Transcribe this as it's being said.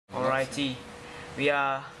Alrighty, we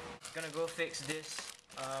are gonna go fix this.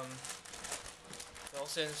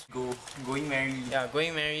 Wilson's going merry. Yeah,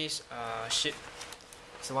 Going Mary's shit.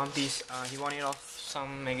 It's a one piece. He won it off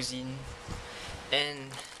some magazine,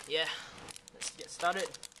 and yeah, let's get started.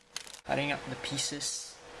 Cutting up the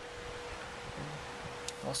pieces.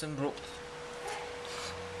 Wilson broke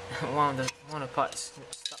one of the parts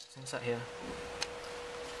stuck inside here.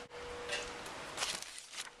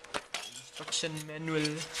 Instruction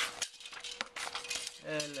manual.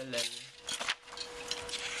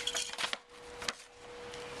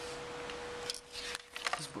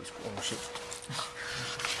 This boat is cool. Oh shit.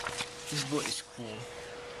 This boat is cool.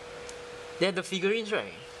 They have the figurines,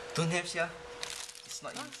 right? Don't have, yeah. It's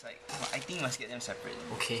not inside. I think you must get them separate.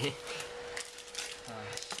 Okay.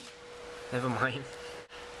 Never mind.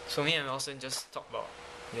 So me and Wilson just talk about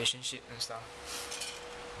relationship and stuff.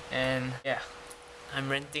 And yeah, I'm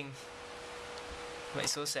renting. But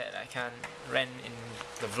it's so sad I can't rent in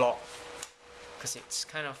the vlog because it's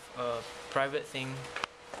kind of a private thing.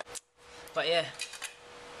 But yeah,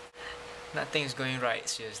 nothing is going right,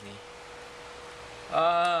 seriously.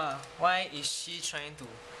 Why is she trying to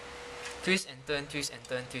twist and turn, twist and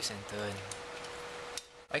turn, twist and turn?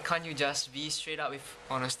 Why can't you just be straight up with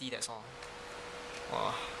honesty, that's all?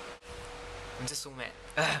 Oh, I'm just so mad.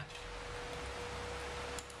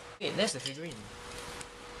 Wait, there's the figurine.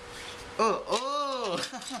 Oh,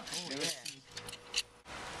 yeah.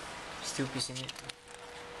 Still piecing it.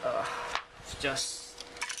 We're just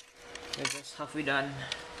halfway done.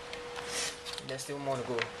 There's still more to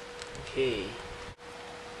go. Okay.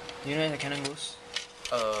 Do you know where the cannon goes?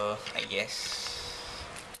 I guess.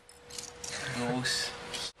 Nose.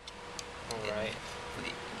 Alright. Put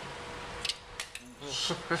it.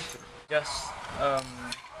 Just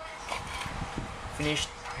finished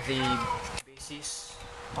the basis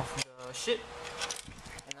of the ship,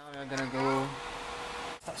 and now we're gonna go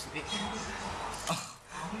start sleeping.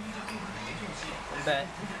 Not bad,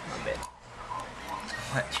 not bad.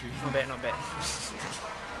 Not bad, not bad.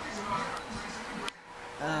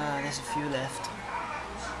 There's a few left.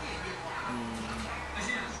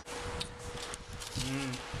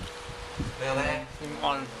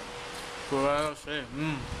 On.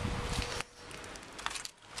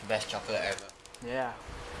 Best chocolate ever. Yeah.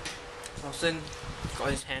 Wilson got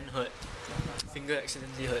his hand hurt. Finger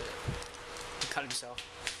accidentally hurt. He cut himself.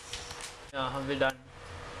 Yeah, halfway done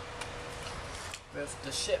with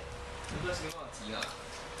the ship.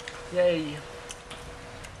 Yay!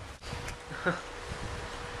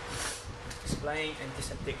 Applying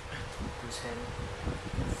antiseptic to his hand.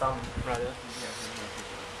 Thumb, rather.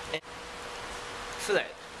 I feel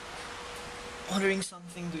like ordering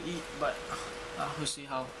something to eat, but we'll see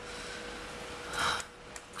how.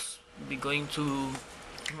 We'll be going to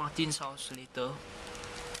Martin's house later.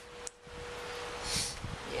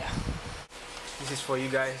 Yeah. This is for you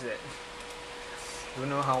guys that don't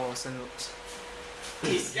know how Wilson looks.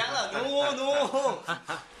 No.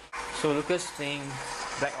 So Lucas playing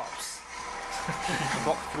Black Ops.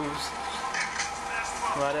 Walkthroughs.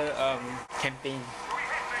 Rather campaign.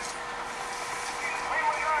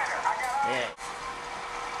 Yeah.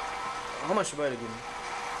 How much you buy the game?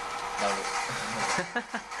 Download.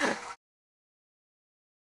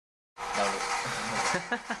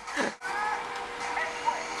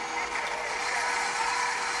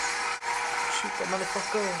 Shoot that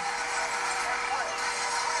motherfucker.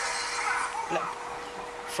 Like,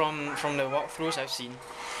 from the walkthroughs I've seen,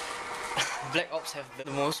 Black Ops have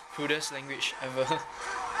the most crudest language ever.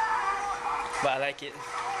 But I like it.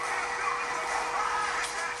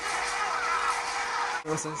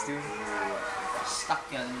 Wilson still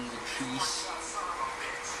Stuck in the trees.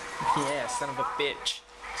 yeah, son of a bitch.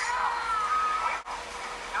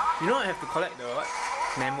 You know I have to collect the what?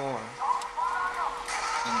 Memo.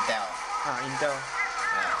 Intel. Intel.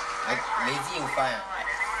 Yeah. Lazy to find.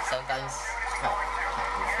 Sometimes hard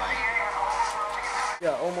to find. We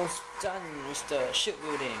are almost done with the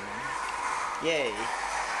shipbuilding. Yay.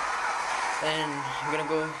 And we're gonna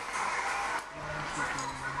go.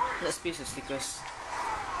 Let's paste the stickers.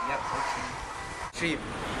 Yep, okay. Stream.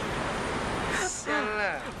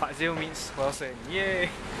 Part 0 meets Wilson. Yay!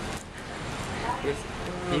 His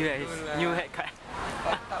new haircut.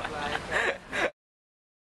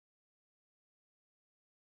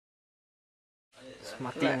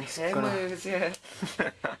 Martin is gonna.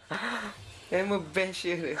 Hammer bash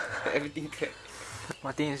everything crack.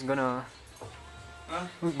 Martin is gonna.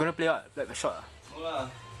 We're gonna play what? Like a shot. Hola.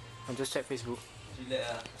 I'll just check Facebook.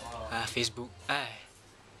 Wow. Facebook.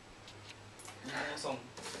 Song.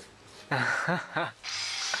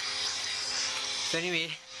 So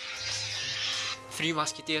anyway, Three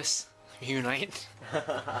Musketeers reunite.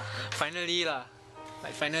 Finally lah.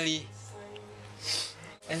 Like finally.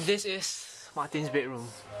 And this is Martin's bedroom.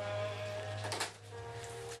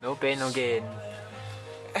 No pain, no gain.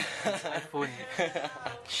 iPhone.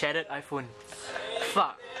 Shattered iPhone.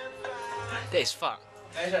 Fuck. That is fuck.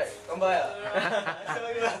 Nice right? Come buy ah.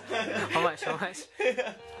 How much? How much?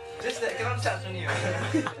 Just that cannot charge only.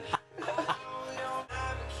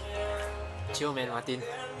 Chill man, Martin.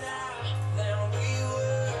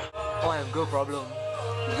 Oh, I have girl problem.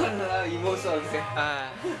 Emotional.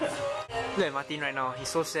 Look at Martin right now. He's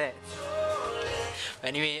so sad. But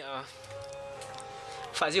anyway,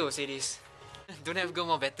 Fazil will say this. Don't have girl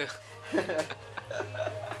more better. You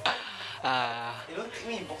don't take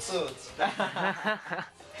me in boxer.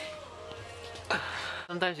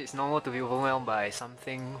 Sometimes it's normal to be overwhelmed by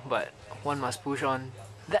something, but one must push on.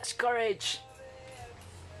 That's courage!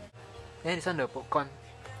 This one the popcorn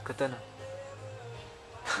curtain.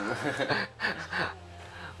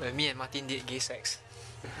 Where me and Martin did gay sex.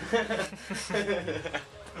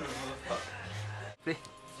 Play.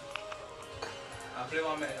 Play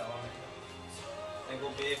one match. Then go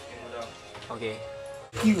bathe, then go down. Okay.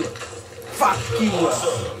 You. Fuck you.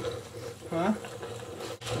 Huh?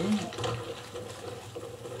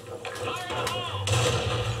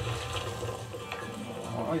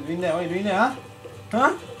 What are you doing there? What are you doing there? Huh?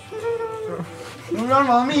 Huh? Don't run,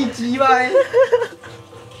 mommy, G-bye.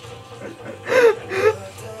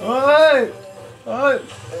 Oi! Oi!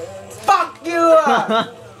 Fuck you!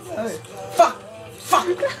 Oi! Fuck! Fuck!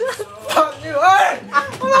 Fuck you! Oi!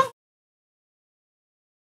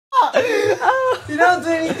 You don't do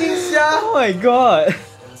anything, Sia! Oh my god!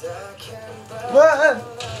 What?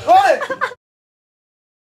 Oi!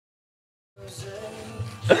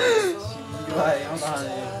 G-bye, I'm not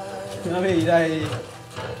here. Nabi, die.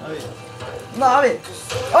 Nabi!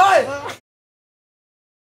 Oi!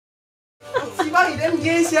 G-bye, damn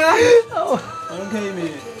gay, Sia! I don't care,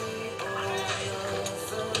 mate.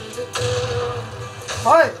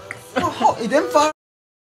 Oi! Oh, it's damn far.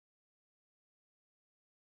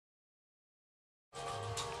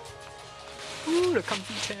 Ooh, the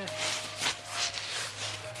comfy chair.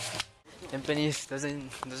 Tampines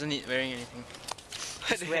doesn't need wearing anything.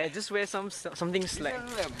 Just wear something slack.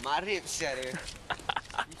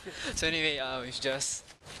 So anyway, we've just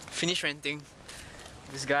finished renting.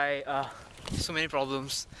 This guy, so many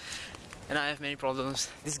problems, and I have many problems.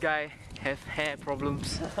 This guy have hair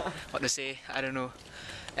problems. What to say? I don't know.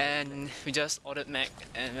 And we just ordered Mac,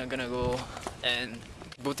 and we're gonna go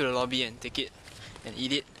to the lobby and take it and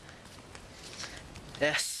eat it.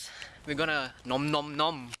 Yes, we're gonna nom nom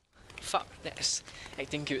nom. Fuck, that's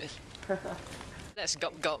acting cute. Let's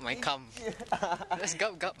gulp gulp my cum. Let's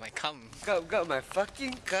gulp gulp my cum. Got my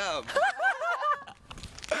fucking cum.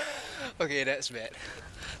 Okay, that's bad.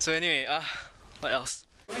 So anyway, what else?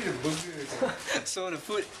 So the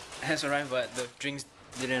food has arrived, but the drinks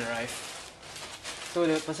didn't arrive. So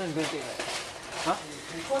the person is going to take like... Huh?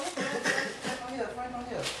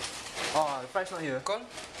 Oh, the fries not here. Call?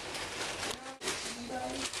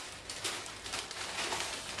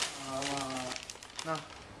 Nah,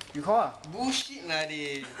 you call ah? Bullshit lah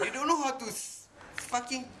they. They don't know how to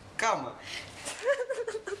fucking come.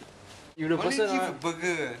 You the Only person give ah? a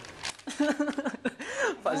burger.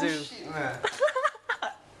 Bullshit lah.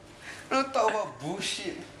 Don't talk about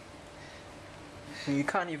bullshit. You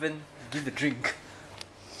can't even give the drink.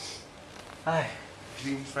 Ay.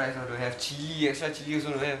 Drink fries also don't have. Chili, extra chili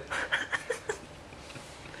also don't have.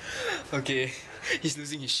 Okay, he's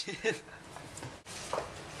losing his shit.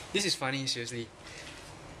 This is funny, seriously.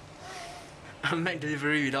 A Mac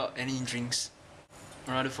delivery without any drinks.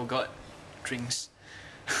 Or rather forgot drinks.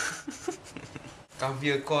 Come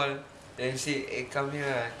here call. Then say, hey come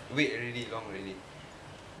here. Wait already, long already.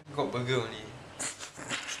 Got burger only.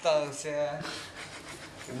 Style sia.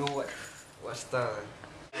 You know what style?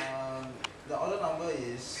 The order number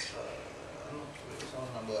is I'm not sure it's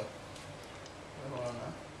order number. Hold on,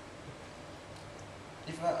 huh?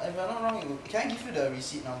 If I'm not wrong, can I give you the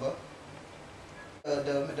receipt number?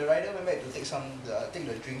 The rider went back to take take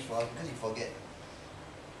the drinks for us because he forget.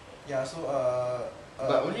 Yeah, so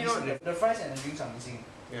But only not the fries and the drinks are missing.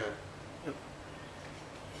 Yeah.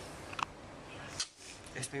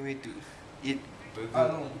 Expect me to eat burger.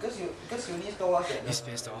 No, because you only told us that He's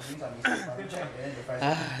pissed off. the drinks are missing. But we checked and then the fries.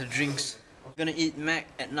 Ah, drinks. Gonna eat Mac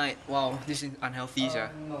at night. Wow, this is unhealthy, yeah.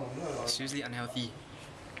 No, no. Seriously unhealthy.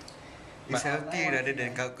 It's healthy rather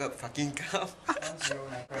than cup fucking cup.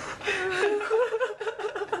 109 correct.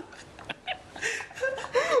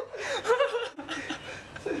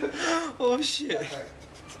 Oh shit. Correct.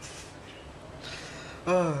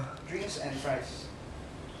 Drinks and fries.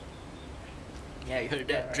 Yeah, you heard that.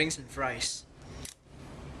 Yeah, right. Drinks and fries.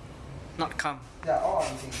 Not cum. Yeah, all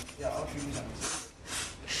are missing. Yeah, all three meals are missing.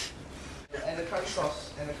 And the curry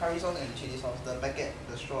sauce, and the chili sauce, the packet,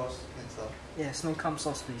 the straws and stuff. Yes, no cum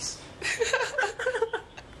sauce, please.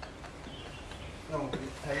 No, we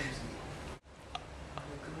haven't used it.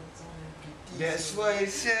 That's why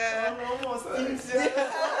it's here.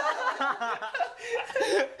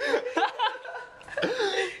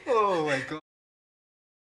 Oh my god.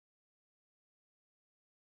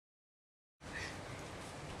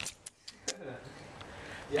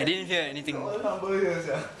 I didn't hear anything. The other number here,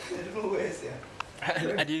 sia. I don't know where, sia.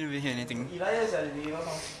 I didn't even hear anything. Elias, the neighbor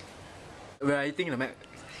house. We're eating the Mac.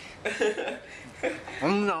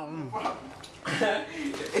 No.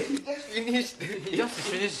 He just finished. Just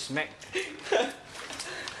finished Mac.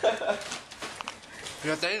 We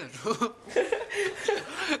are telling the truth.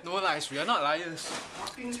 No lies, we are not liars.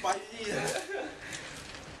 Fucking spicy.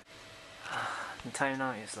 The time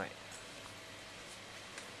now is like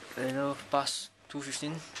a little past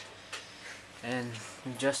 2:15, and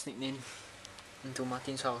we just sneaked in into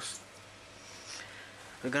Martin's house.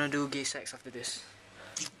 We're gonna do gay sex after this.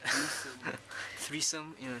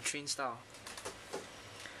 Threesome in a train style.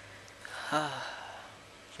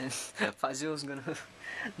 And Fazil's gonna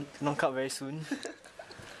knock out very soon.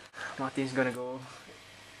 Martin's gonna go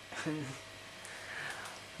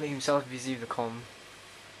make himself busy with the comm.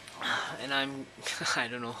 And I'm I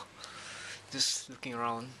don't know, just looking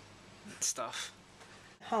around and stuff.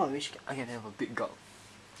 How I wish I can have a big gulp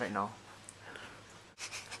right now.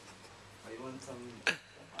 I want some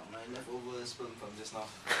my leftover sperm from just now.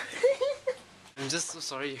 I'm just so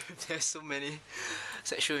sorry there's so many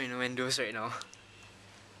sexual innuendos right now.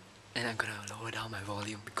 And I'm gonna lower down my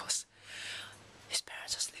volume because his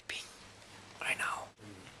parents are sleeping right now.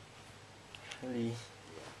 Really?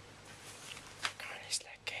 Currently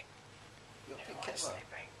slacking. Everyone is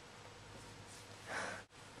sleeping.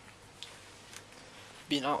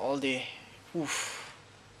 Been out all day. Oof.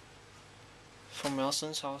 From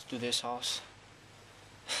Nelson's house to this house.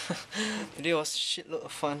 Today was a shitload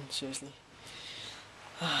of fun, seriously.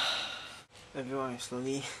 Everyone is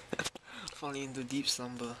slowly falling into deep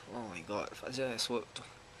slumber. Oh my god, Fazia has worked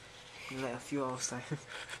in like a few hours time.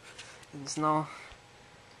 It's now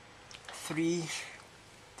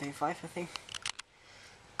 3:35, I think.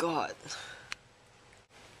 God.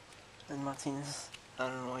 And Martin's, I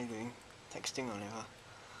don't know what he's doing, texting or whatever.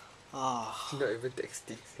 Ah, Not even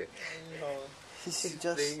texting. Sia. he's He's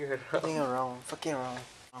just playing around. playing around, fucking around.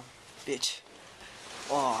 Oh, bitch.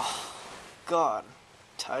 Oh, God,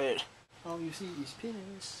 tired. All you see is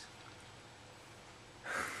penis.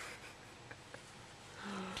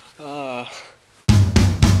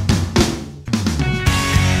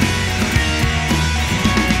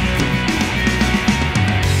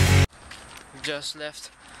 We just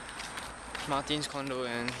left Martin's condo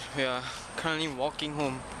and we are currently walking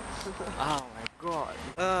home. Oh my god.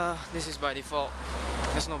 This is by default.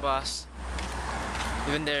 There's no bus.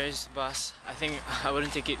 Even there is a bus, I think I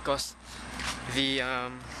wouldn't take it because the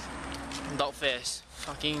dog fare is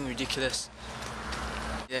fucking ridiculous.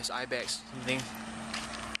 There's iBags, something.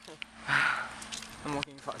 I'm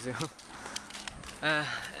walking Fazil. And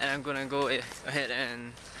I'm gonna go ahead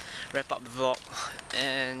and wrap up the vlog.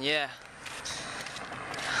 And yeah.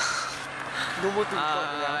 No more to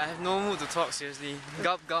I have no mood to talk, seriously.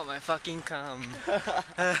 Gulp gulp my fucking cum.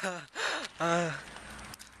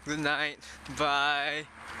 Good night. Bye.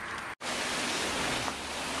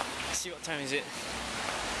 See what time is it?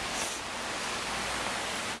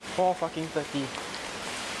 4:30.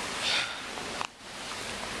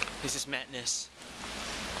 This is madness.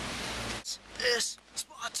 This is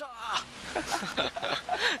Sparta!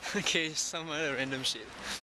 Okay, some other random shit.